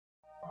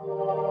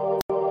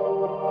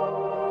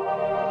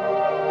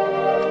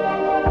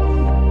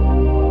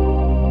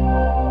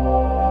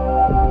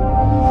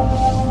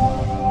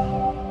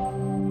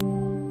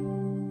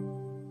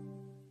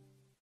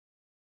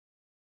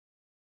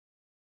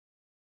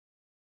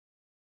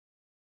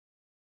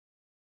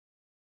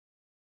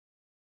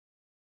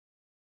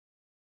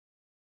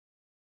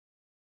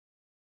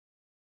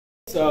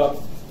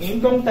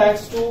Income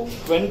tax to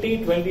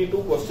 2022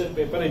 question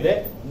paper ಇದೆ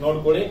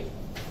ನೋಡ್ಕೊಳ್ಳಿ.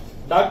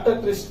 Dr.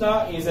 Krishna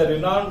is a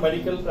renowned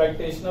medical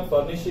practitioner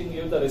furnishing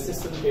you the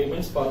resistant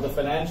payments for the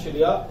financial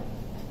year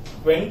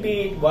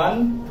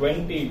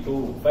 21-22.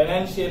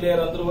 Financial year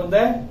ಅಂದ್ರೂ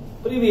ಒಂದೇ,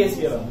 previous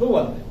year ಅಂದ್ರೂ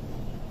ಒಂದೇ.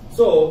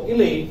 So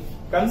ಇಲ್ಲಿ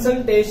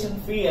consultation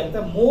fee ಅಂತ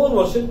 3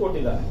 ವರ್ಷಕ್ಕೆ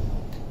ಕೊಟ್ಟಿದ್ದಾರೆ.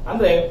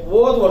 ಅಂದ್ರೆ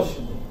ಹೋದ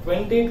ವರ್ಷದ್ದು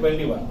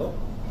 2021,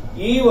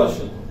 ಈ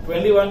ವರ್ಷದ್ದು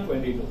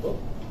 21-22,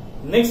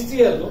 ನೆಕ್ಸ್ಟ್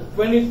ಇಯರ್ದು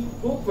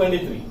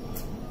 22-23.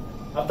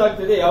 ಅರ್ಥ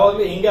ಆಗ್ತಿದೆ?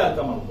 ಯಾವಾಗಲೂ ಹಿಂಗೆ ಅರ್ಥ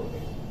ಮಾಡ್ಕೊಳ್ಬೇಕು.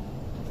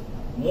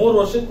 3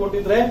 ವರ್ಷಕ್ಕೆ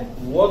ಕೊಟ್ಟಿದ್ರೆ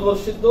ಹೋದ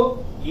ವರ್ಷದ್ದು,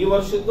 ಈ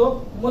ವರ್ಷದ್ದು,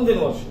 ಮುಂದಿನ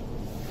ವರ್ಷದ್ದು.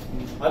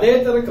 ಅದೇ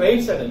ತರ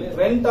ಕ್ರೆಡಿಟ್ ಸೈಡ್ ಅಲ್ಲಿ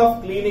ರೆಂಟ್ ಆಫ್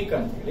ಕ್ಲಿನಿಕ್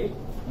ಅಂತ ಹೇಳಿ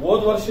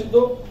ಹೋದ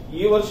ವರ್ಷದ್ದು,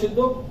 ಈ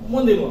ವರ್ಷದ್ದು,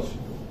 ಮುಂದಿನ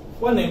ವರ್ಷದ್ದು.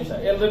 1 ನಿಮಿಷ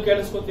ಎಲ್ಲರೂ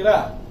ಕೇಳಿಸ್ಕೊತೀರಾ?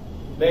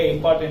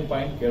 ಇಂಪಾರ್ಟೆಂಟ್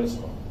ಪಾಯಿಂಟ್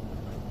ಕೇಳಿಸ್ಕೊ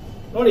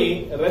ನೋಡಿ.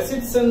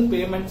 ರೆಸಿಪ್ಟ್ಸ್ ಅಂಡ್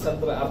ಪೇಮೆಂಟ್ಸ್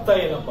ಅಂತ ಅರ್ಥ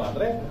ಏನಪ್ಪಾ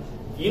ಅಂದ್ರೆ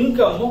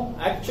ಇನ್ಕಮ್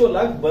ಆಕ್ಚುಲ್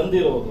ಆಗಿ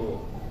ಬಂದಿರೋದು,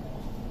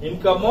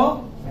 ಇನ್ಕಮ್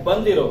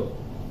ಬಂದಿರೋದು,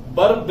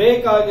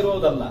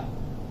 ಬರ್ಬೇಕಾಗಿರೋದಲ್ಲ.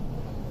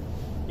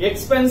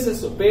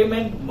 ಎಕ್ಸ್ಪೆನ್ಸಸ್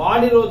ಪೇಮೆಂಟ್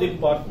ಮಾಡಿರೋದು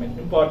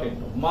ಇಂಪಾರ್ಟೆಂಟ್,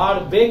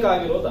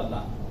 ಮಾಡಬೇಕಾಗಿರೋದಲ್ಲ.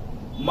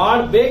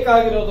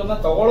 ಮಾಡಬೇಕಾಗಿರೋದನ್ನ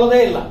ತಗೊಳ್ಳೋದೇ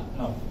ಇಲ್ಲ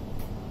ನಾವು.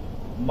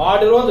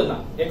 ಮಾಡಿರೋದನ್ನ,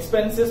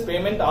 ಎಕ್ಸ್ಪೆನ್ಸಸ್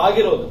ಪೇಮೆಂಟ್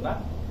ಆಗಿರೋದನ್ನ,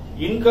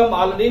 ಇನ್ಕಮ್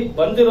ಆಲ್ರೆಡಿ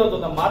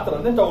ಬಂದಿರೋದನ್ನ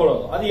ಮಾತ್ರನೇ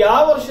ತಗೊಳ್ಳೋದು. ಅದು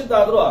ಯಾವ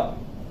ವರ್ಷದ್ದಾದ್ರೂ ಆಗಲಿ.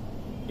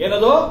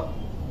 ಏನದು?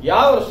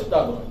 ಯಾವ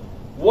ವರ್ಷದ್ದಾದ್ರೂ ಆಗಲಿ.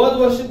 ಹೋದ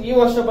ವರ್ಷದ ಈ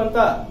ವರ್ಷ ಬಂತ,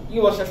 ಈ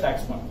ವರ್ಷ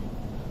ಟ್ಯಾಕ್ಸ್ ಮಾಡ್ತೀವಿ.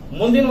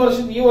 ಮುಂದಿನ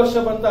ವರ್ಷದ ಈ ವರ್ಷ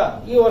ಬಂತ,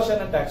 ಈ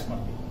ವರ್ಷನೇ ಟ್ಯಾಕ್ಸ್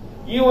ಮಾಡ್ತೀವಿ.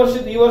 ಈ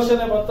ವರ್ಷದ ಈ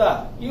ವರ್ಷನೇ ಬಂತ,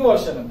 ಈ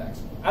ವರ್ಷನೇ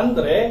ಟ್ಯಾಕ್ಸ್.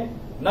 ಅಂದ್ರೆ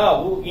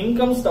ನಾವು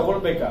ಇನ್ಕಮ್ಸ್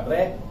ತಗೊಳ್ಬೇಕಾದ್ರೆ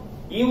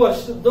ಈ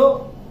ವರ್ಷದ್ದು,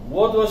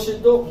 ಹೋದ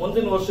ವರ್ಷದ್ದು,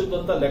 ಮುಂದಿನ ವರ್ಷದ್ದು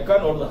ಅಂತ ಲೆಕ್ಕ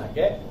ನೋಡಿದ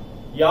ಹಾಗೆ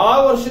ಯಾವ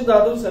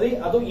ವರ್ಷದ್ದಾದ್ರೂ ಸರಿ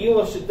ಅದು ಈ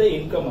ವರ್ಷದ್ದೇ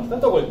ಇನ್ಕಮ್ ಅಂತ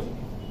ತಗೊಳ್ತೀವಿ.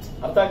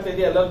 ಅರ್ಥ ಆಗ್ತಾ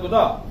ಇದೆಯಾ ಎಲ್ಲರಿಗೂ?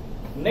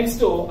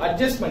 ನೆಕ್ಸ್ಟ್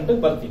ಅಡ್ಜಸ್ಟ್ಮೆಂಟ್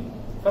ಬರ್ತೀನಿ.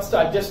 ಫಸ್ಟ್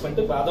ಅಡ್ಜಸ್ಟ್ಮೆಂಟ್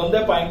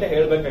ಅದೊಂದೇ ಪಾಯಿಂಟ್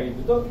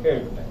ಹೇಳ್ಬೇಕಾಗಿದ್ದು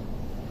ಹೇಳ್ಬಿಟ್ಟೆ.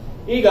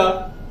 ಈಗ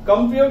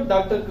compute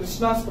doctor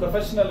Krishna's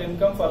professional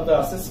income for the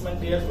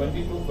assessment year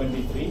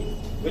 22-23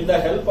 with the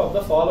help of the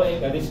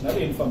following additional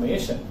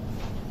information.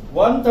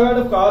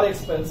 1/3 car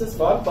expenses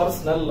for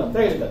personal ಅಂತ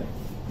ಹೇಳ್ತಾರೆ.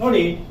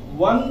 ನೋಡಿ,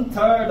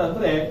 1/3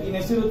 ಅಂದ್ರೆ ಇನ್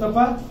ಎಷ್ಟಿರುತ್ತಪ್ಪ?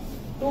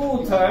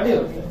 2/3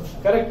 ಇರುತ್ತೆ.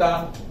 ಕರೆಕ್ಟಾ?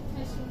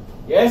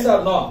 S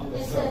R no?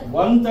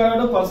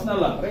 1/3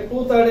 ಪರ್ಸನಲ್ ಅಂದ್ರೆ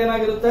 2/3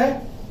 ಏನಾಗಿರುತ್ತೆ?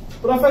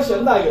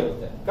 ಪ್ರೊಫೆಷನಲ್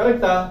ಆಗಿರುತ್ತೆ.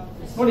 ಕರೆಕ್ಟಾ?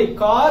 ನೋಡಿ,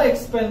 ಕಾರ್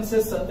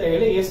ಎಕ್ಸ್ಪೆನ್ಸಸ್ ಅಂತ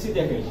ಹೇಳಿ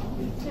ಎಷ್ಟಿದೆ ಹೇಳಿ?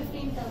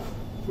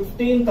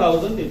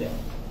 15,000 ಇದೆ.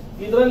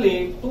 ಇದರಲ್ಲಿ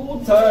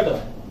 2/3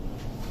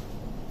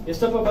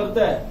 ಎಷ್ಟಪ್ಪ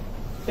ಬರುತ್ತೆ?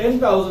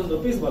 10,000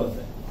 rupees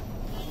ಬರುತ್ತೆ.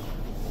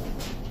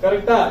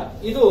 ಕರೆಕ್ಟಾ?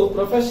 ಇದು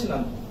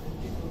ಪ್ರೊಫೆಷನಲ್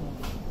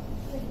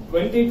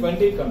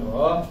 2020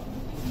 ಕಂಡ್ರು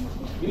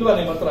ಇಲ್ವಾ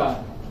ನಿಮ್ಮ ಹತ್ರ?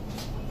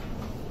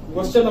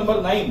 Question number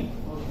 9.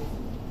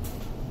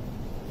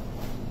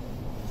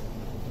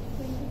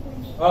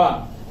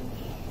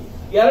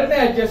 ಎರಡನೇ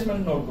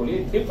ಅಡ್ಜಸ್ಟ್ಮೆಂಟ್ ನೋಡ್ಕೊಳ್ಳಿ.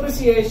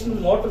 Depreciation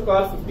motor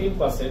car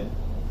 15%,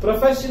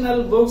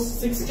 professional books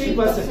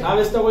 60%.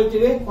 ನಾವೆಷ್ಟು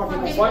ತಗೊಳ್ತೀವಿ?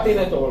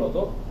 40ನೇ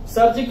ತಗೊಳ್ಳೋದು.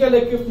 ಸರ್ಜಿಕಲ್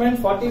ಎಕ್ವಿಪ್ಮೆಂಟ್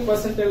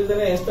 40%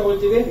 ಹೇಳಿದ್ರೆ ಎಷ್ಟು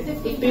ತಗೊಳ್ತೀವಿ?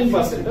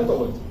 15%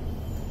 ತಗೊಳ್ತೀವಿ.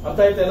 ಅರ್ಥ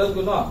ಆಯ್ತಾ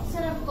ಎಲ್ಲರಿಗೂ?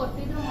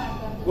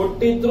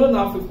 ಕೊಟ್ಟಿದ್ರು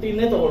ನಾವು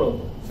 15ನೇ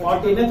ತಗೊಳ್ಳೋದು,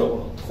 40ನೇ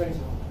ತಗೊಳ್ಳೋದು.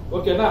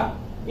 ಓಕೆನಾ?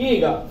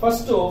 ಈಗ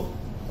ಫಸ್ಟ್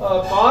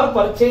ಕಾರ್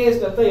ಪರ್ಚೇಸ್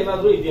ಅಂತ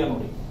ಏನಾದ್ರೂ ಇದೆಯಾ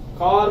ನೋಡಿ.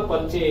 Car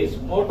purchase,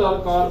 motor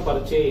car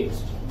purchase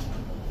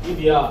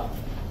ಇದೆಯಾ?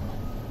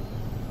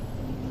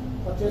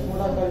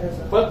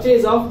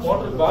 ಪರ್ಚೇಸ್ ಆಫ್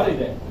ಮೋಟಾರ್ ಕಾರ್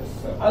ಇದೆ.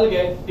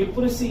 ಅಲ್ಲಿಗೆ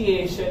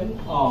depreciation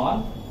on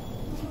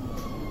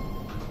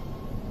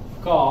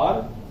car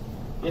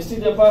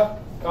ಎಷ್ಟಿದೆಯಪ್ಪ?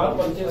 Car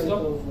purchase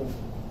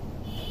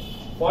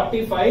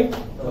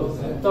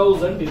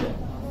 45,000 ಇದೆ.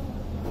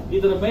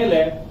 ಇದರ ಮೇಲೆ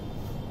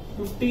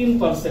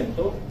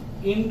 15%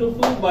 ಇಂಟು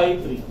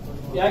 2/3.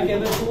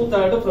 ಯಾಕೆಂದ್ರೆ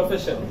 2/3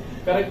 ಪ್ರೊಫೆಷನ್.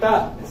 ಕರೆಕ್ಟಾ?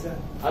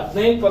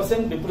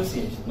 15%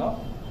 ಡಿಪ್ರಿಸಿಯೇಷನ್,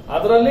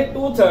 ಅದರಲ್ಲಿ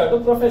 2/3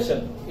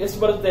 ಪ್ರೊಫೆಷನ್. ಎಷ್ಟು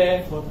ಬರುತ್ತೆ?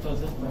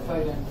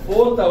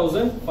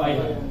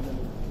 4,500.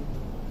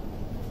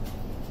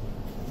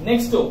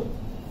 Next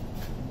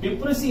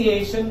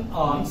depreciation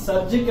on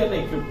surgical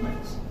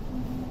equipments.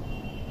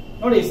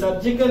 ನೋಡಿ,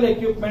 ಸರ್ಜಿಕಲ್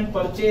ಎಕ್ವಿಪ್ಮೆಂಟ್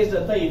ಪರ್ಚೇಸ್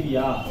ಅಂತ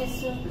ಇದೆಯಾ?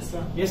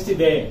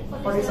 ಎಷ್ಟಿದೆ?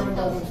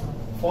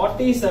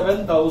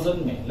 47,000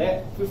 ಮೇಲೆ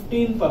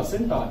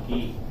 15%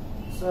 ಹಾಕಿ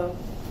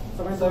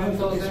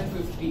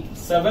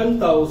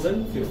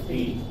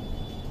 7,050.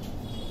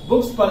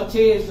 ಬುಕ್ಸ್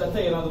ಪರ್ಚೇಸ್ ಅಂತ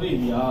ಏನಾದ್ರು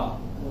ಇದೆಯಾ?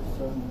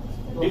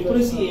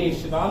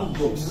 Depreciation on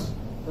books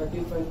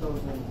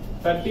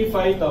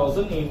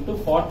 35,000 into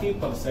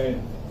 40%,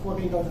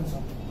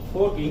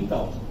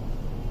 14,000.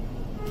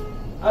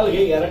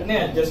 ಅಲ್ಲಿಗೆ ಎರಡನೇ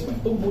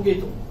ಅಡ್ಜಸ್ಟ್ಮೆಂಟ್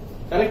ಮುಗೀತು.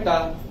 ಕರೆಕ್ಟಾ?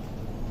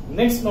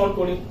 ನೆಕ್ಸ್ಟ್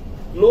ನೋಡ್ಕೊಳ್ಳಿ.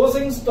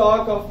 Closing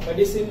stock of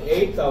medicine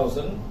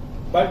 8,000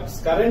 but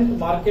current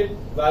market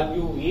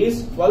value is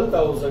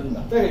 12,000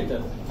 ಅಂತ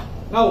ಹೇಳ್ತಾರೆ.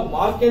 ನಾವು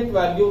ಮಾರ್ಕೆಟ್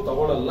ವ್ಯಾಲ್ಯೂ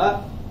ತಗೊಳ್ಳಲ್ಲ.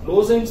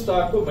 Closing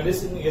stock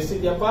medicine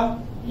ಎಷ್ಟಿದೆಯಪ್ಪ?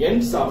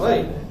 8,000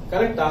 ಇದೆ.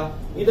 ಕರೆಕ್ಟಾ?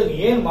 ಇದನ್ನ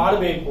ಏನ್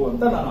ಮಾಡಬೇಕು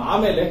ಅಂತ ನಾನು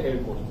ಆಮೇಲೆ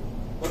ಹೇಳ್ಕೊಡ್ತೀನಿ.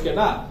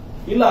 ಓಕೆನಾ?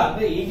 ಇಲ್ಲ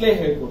ಅಂದ್ರೆ ಈಗಲೇ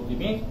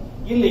ಹೇಳ್ಕೊಡ್ತೀನಿ.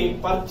 ಇಲ್ಲಿ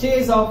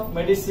ಪರ್ಚೇಸ್ ಆಫ್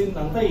ಮೆಡಿಸಿನ್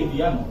ಅಂತ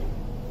ಇದೆಯಾ ನೋಡಿ.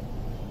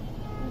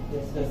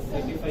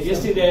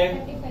 ಎಷ್ಟಿದೆ?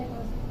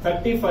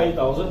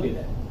 35,000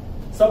 ಇದೆ.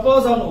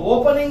 ಸಪೋಸ್ ಅವನು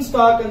ಓಪನಿಂಗ್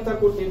ಸ್ಟಾಕ್ ಅಂತ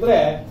ಕೊಟ್ಟಿದ್ರೆ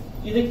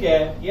ಇದಕ್ಕೆ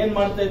ಏನ್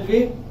ಮಾಡ್ತಾ ಇದ್ವಿ?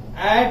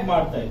 ಆಡ್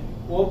ಮಾಡ್ತಾ ಇದ್ವಿ.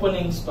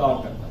 ಓಪನಿಂಗ್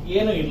ಸ್ಟಾಕ್ ಅಂತ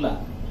ಏನು ಇಲ್ಲ.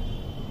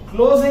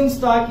 ಕ್ಲೋಸಿಂಗ್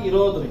ಸ್ಟಾಕ್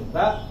ಇರೋದ್ರಿಂದ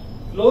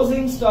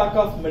ಕ್ಲೋಸಿಂಗ್ ಸ್ಟಾಕ್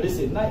ಆಫ್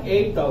ಮೆಡಿಸಿನ್ ನ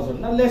 8,000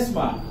 ನ ಲೆಸ್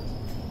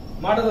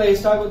ಮಾಡಿದ್ರೆ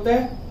ಎಷ್ಟಾಗುತ್ತೆ?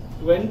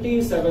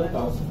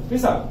 27,000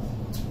 rupees ಆಗುತ್ತೆ.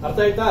 ಅರ್ಥ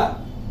ಆಯ್ತಾ?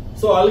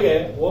 ಸೊ ಅಲ್ಲಿಗೆ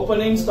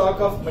ಓಪನಿಂಗ್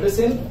ಸ್ಟಾಕ್ ಆಫ್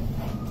ಮೆಡಿಸಿನ್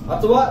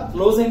ಅಥವಾ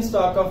ಕ್ಲೋಸಿಂಗ್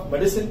ಸ್ಟಾಕ್ ಆಫ್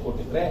ಮೆಡಿಸಿನ್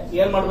ಕೊಟ್ಟಿದ್ರೆ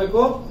ಏನ್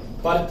ಮಾಡಬೇಕು?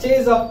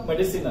 ಪರ್ಚೇಸ್ ಆಫ್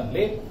ಮೆಡಿಸಿನ್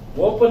ಅಲ್ಲಿ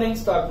ಓಪನಿಂಗ್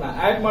ಸ್ಟಾಕ್ ನ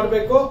ಆಡ್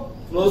ಮಾಡಬೇಕು,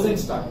 ಕ್ಲೋಸಿಂಗ್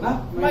ಸ್ಟಾಕ್ ನ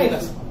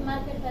ಮೈನಸ್.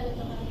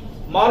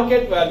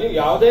 ಮಾರ್ಕೆಟ್ ವ್ಯಾಲ್ಯೂ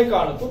ಯಾವುದೇ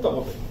ಕಾರಣಕ್ಕೂ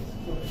ತಗೋಬೇಕು.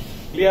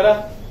 ಕ್ಲಿಯರಾ?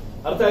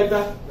 ಅರ್ಥ ಆಯ್ತಾ?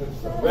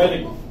 Very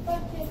good.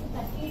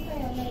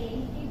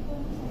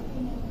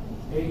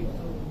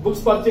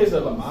 ಬುಕ್ಸ್ ಪರ್ಚೇಸ್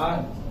ಅಲ್ಲಮ್ಮ.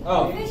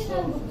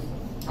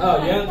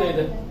 ಏನಂತ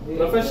ಇದೆ?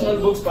 ಪ್ರೊಫೆಷನಲ್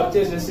ಬುಕ್ಸ್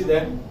ಪರ್ಚೇಸ್ ಎಷ್ಟಿದೆ?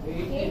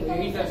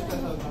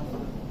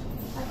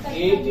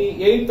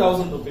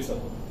 88,000 rupees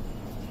ಅದು.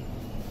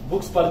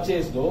 ಬುಕ್ಸ್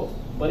ಪರ್ಚೇಸ್ಡ್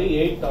ಬರೀ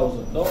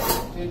 8,000,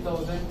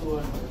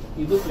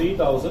 ಇದು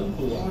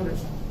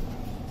 3,200.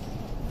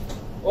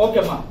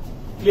 ಓಕೆಮ್ಮ,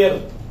 ಕ್ಲಿಯರ್.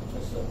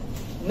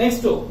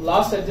 ನೆಕ್ಸ್ಟ್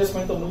ಲಾಸ್ಟ್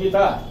ಅಡ್ಜಸ್ಟ್ಮೆಂಟ್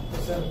ಮುಗೀತಾ?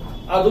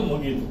 ಅದು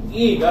ಮುಗೀತು.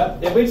 ಈಗ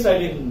ಡೆಬಿಟ್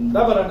ಸೈಡ್ ಇಂದ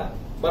ಬರೋಣ.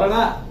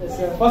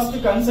 ಫಸ್ಟ್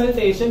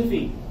ಕನ್ಸಲ್ಟೇಷನ್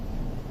ಫೀ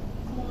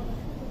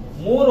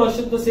 3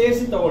 ವರ್ಷದ್ದು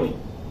ಸೇರಿಸಿ ತಗೊಳ್ಳಿ.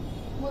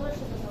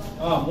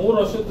 3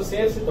 ವರ್ಷದ್ದು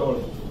ಸೇರಿಸಿ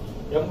ತಗೊಳ್ಳಿ.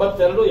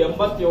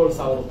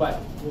 87,000 ರೂಪಾಯಿ.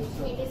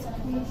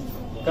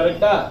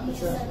 ಕರೆಕ್ಟಾ?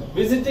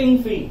 ವಿಸಿಟಿಂಗ್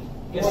ಫೀ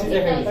ಎಷ್ಟಿದೆ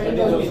ಹೇಳಿ?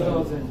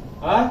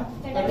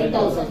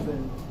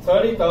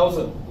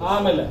 30,000.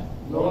 ಆಮೇಲೆ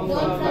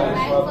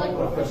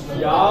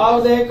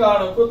ಯಾವುದೇ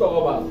ಕಾರಣಕ್ಕೂ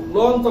ತಗೋಬಾರ್ದು.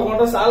 ಲೋನ್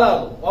ತಗೊಂಡ್ರೆ ಸಾಲ,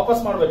 ಅದು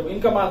ವಾಪಸ್ ಮಾಡ್ಬೇಕು.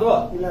 ಇನ್ಕಮ್ ಅದು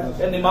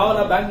ನಿಮ್ಮ ಮಾವನ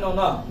ಬ್ಯಾಂಕ್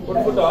ನವನ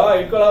ಕೊಟ್ಬಿಟ್ಟು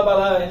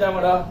ಇಟ್ಕೊಳ್ಳೋಬಾರ, ಎಂಜಾಯ್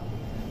ಮಾಡ,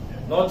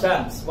 ನೋ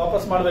ಚಾನ್ಸ್.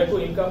 ವಾಪಸ್ ಮಾಡ್ಬೇಕು,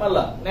 ಇನ್ಕಮ್ ಅಲ್ಲ.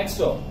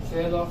 Next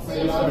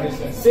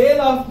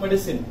sale of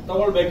medicine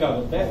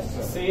ತಗೊಳ್ಬೇಕಾಗುತ್ತೆ.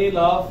 Sale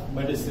of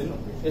medicine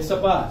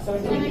ಎಷ್ಟಪ್ಪ?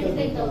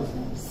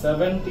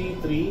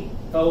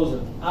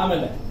 73,000.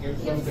 ಆಮೇಲೆ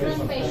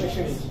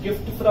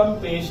ಗಿಫ್ಟ್ ಫ್ರಮ್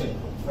ಪೇಷಂಟ್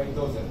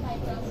 5,000.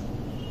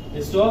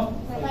 ಎಷ್ಟು?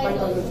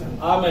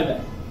 ಆಮೇಲೆ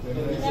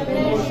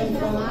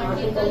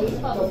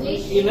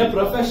in a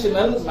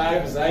professional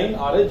magazine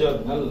R A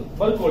journal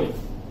ಬರ್ಕೊಳ್ಳಿ.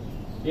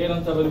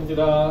 ಏನಂತ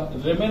ಬರೀತೀರಾ?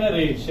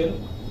 Remuneration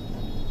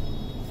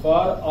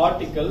for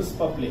articles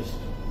publish.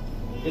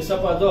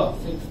 ಎಷ್ಟಪ್ಪ ಅದು?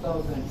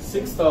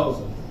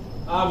 6,000.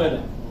 ಆಮೇಲೆ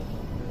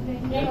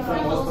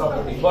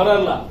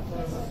ಬರಲ್ಲ.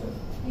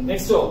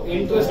 Next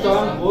interest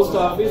on post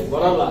office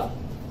ಬರಲ್ಲ.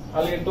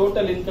 ಅಲ್ಲಿ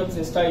ಟೋಟಲ್ ಇನ್ಕಮ್ಸ್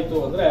ಎಷ್ಟಾಯ್ತು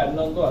ಅಂದ್ರೆ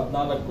 11,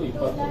 14,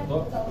 21, 9,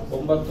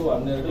 12,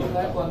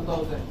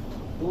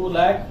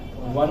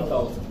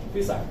 2,01,000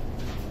 rupees ಆಗಿದೆ.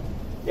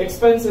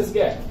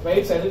 ಎಕ್ಸ್ಪೆನ್ಸಸ್ಗೆ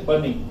ರೈಟ್ ಸೈಡ್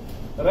ಬನ್ನಿ.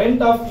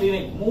 ರೆಂಟ್ ಆಫ್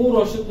ಕ್ಲಿನಿಕ್ 3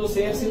 ವರ್ಷದ್ದು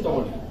ಸೇರಿಸಿ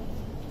ತಗೊಳ್ಳಿ.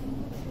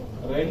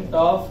 ರೆಂಟ್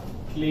ಆಫ್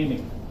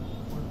ಕ್ಲಿನಿಕ್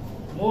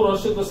 3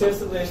 ವರ್ಷದ್ದು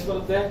ಸೇರಿಸಿದ್ರೆ ಎಷ್ಟು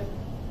ಬರುತ್ತೆ?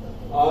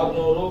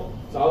 600,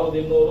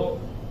 1,200,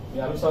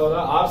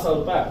 2,000, 6,000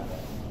 ರೂಪಾಯಿ.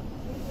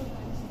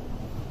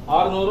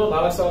 600,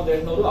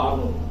 4,800,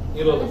 600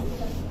 ಇರೋದು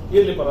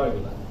ಇರ್ಲಿ,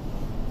 ಪರವಾಗಿಲ್ಲ.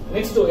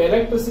 ನೆಕ್ಸ್ಟ್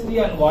ಎಲೆಕ್ಟ್ರಿಸಿಟಿ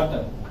ಅಂಡ್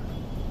ವಾಟರ್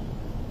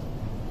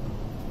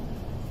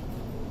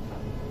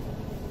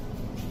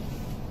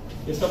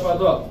ಎಷ್ಟಪ್ಪ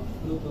ಅದು?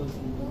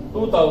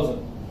 2,000.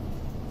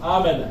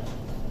 ಆಮೇಲೆ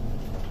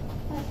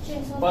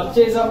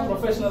ಪರ್ಚೇಸ್ ಆಫ್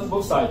ಪ್ರೊಫೆಷನಲ್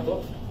ಬುಕ್ಸ್ ಆಯ್ತು.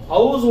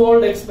 ಹೌಸ್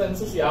ಹೋಲ್ಡ್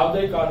ಎಕ್ಸ್ಪೆನ್ಸಸ್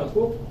ಯಾವುದೇ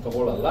ಕಾರಣಕ್ಕೂ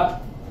ತಗೊಳ್ಳಲ್ಲ.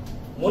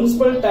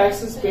 Municipal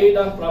taxes paid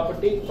on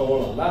property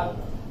ತಗೊಳ್ಳಲ್ಲ.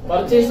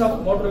 Purchase of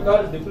motor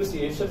car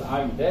depreciation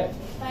ಆಗಿದೆ.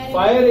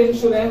 ಫೈರ್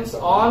ಇನ್ಶೂರೆನ್ಸ್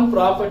ಆನ್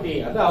ಪ್ರಾಪರ್ಟಿ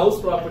ಅಂದ್ರೆ ಹೌಸ್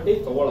ಪ್ರಾಪರ್ಟಿ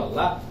ತಗೊಳ್ಳಲ್ಲ.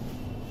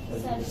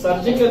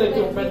 ಸರ್ಜಿಕಲ್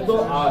ಎಕ್ವಿಪ್ಮೆಂಟ್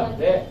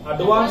ಆಗಿದೆ.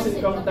 ಅಡ್ವಾನ್ಸ್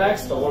ಇನ್ಕಮ್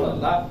ಟ್ಯಾಕ್ಸ್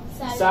ತಗೊಳ್ಳಲ್ಲ.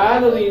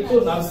 ಸ್ಯಾಲರಿ ಟು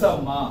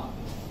ನರ್ಸಮ್ಮ,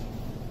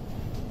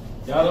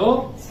 ಯಾರು?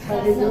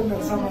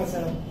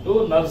 To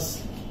nurse.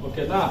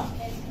 ಓಕೆನಾ?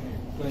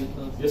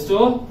 ಎಷ್ಟು?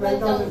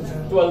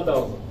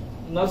 12,000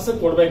 ನರ್ಸ್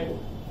ಕೊಡ್ಬೇಕು.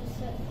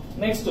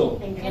 Next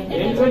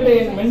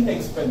entertainment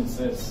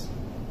expenses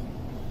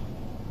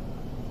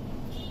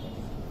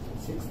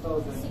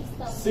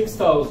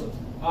 6,000.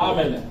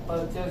 ಆಮೇಲೆ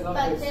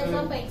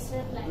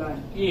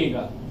ಈಗ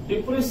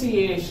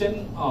ಡಿಪ್ರಿಸಿಯೇಷನ್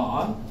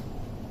ಆನ್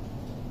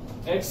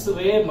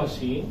ಎಕ್ಸ್-ರೇ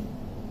ಮಷೀನ್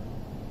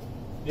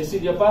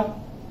ಎಷ್ಟಿದೆಯಪ್ಪ?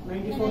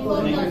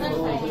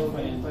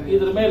 94,500.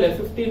 ಇದ್ರ ಮೇಲೆ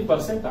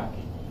 15%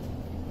 ಹಾಕಿ.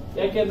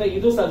 ಯಾಕೆಂದ್ರೆ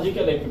ಇದು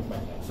ಸರ್ಜಿಕಲ್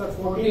ಎಕ್ವಿಪ್ಮೆಂಟ್.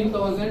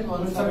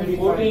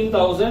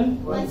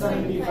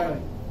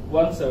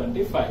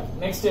 14,175.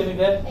 ನೆಕ್ಸ್ಟ್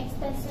ಏನಿದೆ?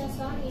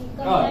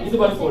 ಇದು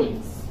ಬರ್ಕೊಳ್ಳಿ.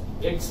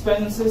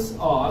 Expenses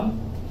on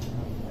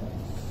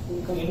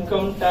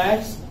income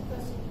tax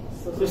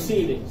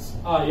proceedings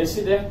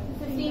ಎಷ್ಟಿದೆ?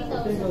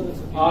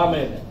 15,000.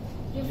 ಆಮೇಲೆ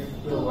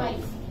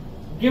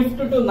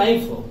ಗಿಫ್ಟ್ ಟು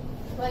ನೈಫ್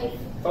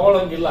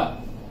ತಗೊಳಂಗಿಲ್ಲ.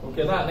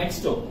 ಓಕೆನಾ?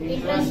 Next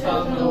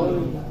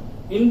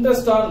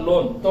interest on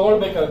loan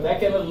ತಗೊಳ್ಬೇಕಾಗುತ್ತೆ.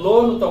 ಯಾಕೆಂದ್ರೆ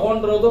ಲೋನ್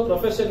ತಗೊಂಡಿರೋದು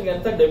ಪ್ರೊಫೆಷನ್ಗೆ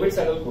ಅಂತ ಡೆಬಿಟ್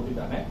ಸೈಡ್ ಅಲ್ಲಿ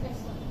ಕೊಟ್ಟಿದ್ದಾನೆ.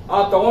 ಆ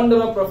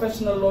ತಗೊಂಡಿರೋ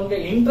ಪ್ರೊಫೆಷನಲ್ ಲೋನ್ಗೆ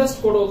ಇಂಟ್ರೆಸ್ಟ್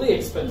ಕೊಡೋದು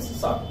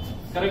ಎಕ್ಸ್ಪೆನ್ಸಸ್ ಆಗುತ್ತೆ.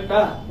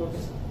 ಕರೆಕ್ಟಾ?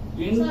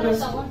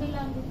 ಇಂಟ್ರೆಸ್ಟ್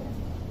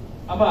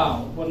ಅಮ್ಮ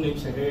ಒಂದ್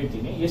ನಿಮಿಷ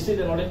ಹೇಳ್ತೀನಿ.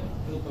 ಎಷ್ಟಿದೆ ನೋಡಿ?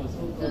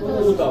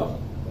 2,000.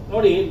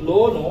 ನೋಡಿ,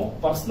 ಲೋನು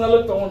ಪರ್ಸನಲ್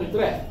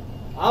ತಗೊಂಡಿದ್ರೆ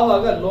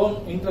ಆವಾಗ ಲೋನ್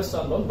ಇಂಟ್ರೆಸ್ಟ್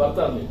ಆನ್ ಲೋನ್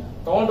ಬರ್ತಾ ಇರ್ಲಿಲ್ಲ.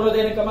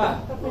 ತಗೊಂಡಿರೋದೇನಕ್ಕಮ್ಮ?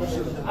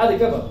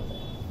 ಅದಕ್ಕೆ ಬರುತ್ತೆ.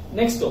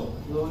 ನೆಕ್ಸ್ಟ್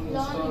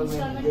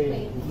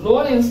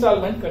ಲೋನ್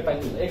ಇನ್ಸ್ಟಾಲ್ಮೆಂಟ್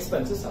ಕಟ್ಟಂಗಿಲ್ಲ,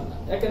 ಎಕ್ಸ್ಪೆನ್ಸಸ್ ಅಲ್ಲ.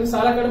 ಯಾಕಂದ್ರೆ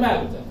ಸಾಲ ಕಡಿಮೆ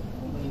ಆಗುತ್ತೆ.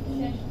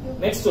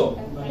 ನೆಕ್ಸ್ಟ್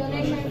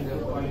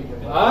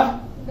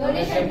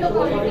Donation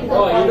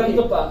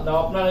ಇದಂತೂ ನಾವು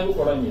ಅಪ್ನಾಳಿಗೂ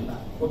ಕೊಡಂಗಿಲ್ಲ.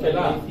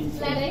 ಓಕೆನಾ?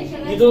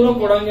 ಇದನ್ನು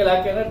ಕೊಡಂಗಿಲ್ಲ.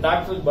 ಯಾಕೆಂದ್ರೆ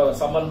ಡಾಕ್ಟರ್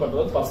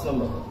ಸಂಬಂಧಪಟ್ಟಿರೋದು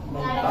ಪರ್ಸನಲ್.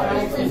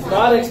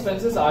 ಕಾರ್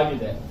ಎಕ್ಸ್ಪೆನ್ಸಸ್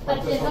ಆಗಿದೆ,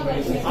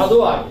 ಅದು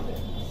ಆಗಿದೆ.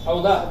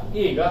 ಹೌದಾ?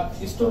 ಈಗ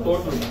ಇಷ್ಟು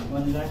ಟೋಟಲ್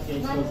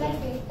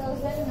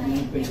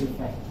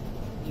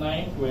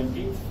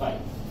 925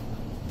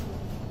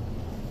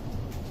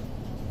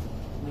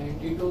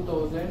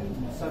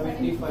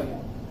 92,075.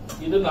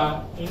 ಇದನ್ನ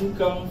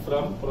ಇನ್ಕಮ್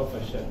ಫ್ರಮ್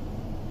ಪ್ರೊಫೆಷನ್.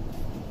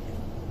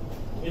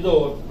 ಇದು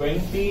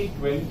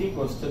 2020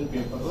 ಕ್ವಶನ್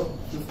ಪೇಪರ್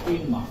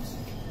 15 ಮಾರ್ಕ್ಸ್.